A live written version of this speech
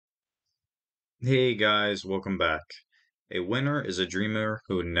Hey guys, welcome back. A winner is a dreamer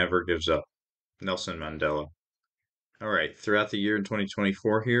who never gives up. Nelson Mandela. All right, throughout the year in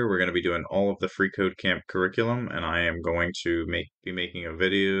 2024 here, we're going to be doing all of the Free Code Camp curriculum, and I am going to be making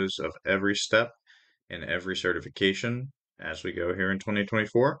videos of every step and every certification as we go here in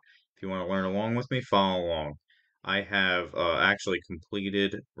 2024. If you want to learn along with me, follow along. I have actually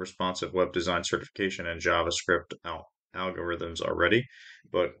completed responsive web design certification and JavaScript algorithms already,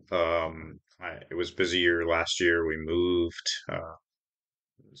 but it was busier last year. We moved,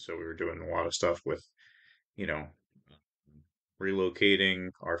 so we were doing a lot of stuff with, you know, relocating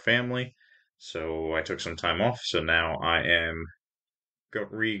our family. So I took some time off. So now I am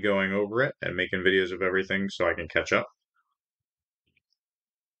going over it and making videos of everything so I can catch up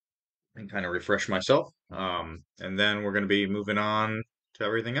and kind of refresh myself. And then we're going to be moving on to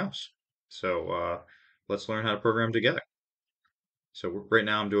everything else. So let's learn how to program together. So right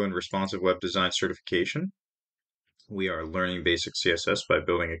now I'm doing responsive web design certification. We are learning basic CSS by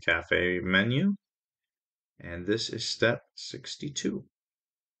building a cafe menu. And this is step 62.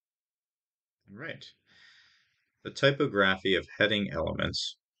 All right. The typography of heading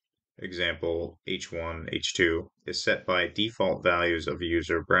elements, example H1, H2, is set by default values of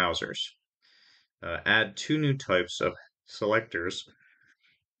user browsers. Add two new types of selectors.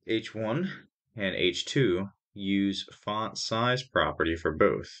 H1 and H2 use font size property for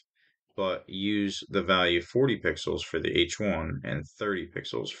both, but use the value 40 pixels for the H1 and 30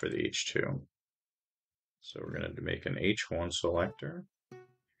 pixels for the H2. So we're going to make an H1 selector,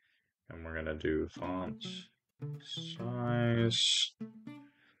 and we're going to do font size.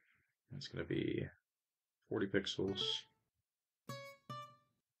 It's going to be 40 pixels.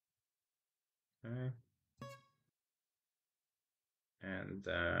 Okay. And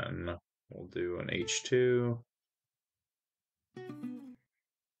then we'll do an H2. And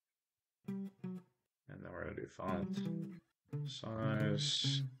then we're going to do font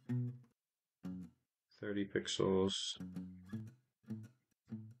size 30 pixels.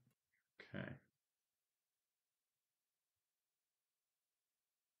 Okay.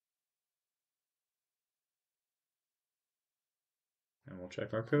 And we'll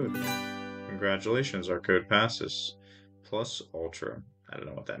check our code. Congratulations, our code passes. Plus Ultra. I don't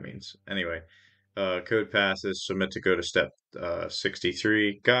know what that means. Anyway, code passes. Submit to go to step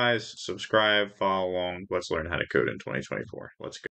 63. Guys, subscribe, follow along. Let's learn how to code in 2024. Let's go.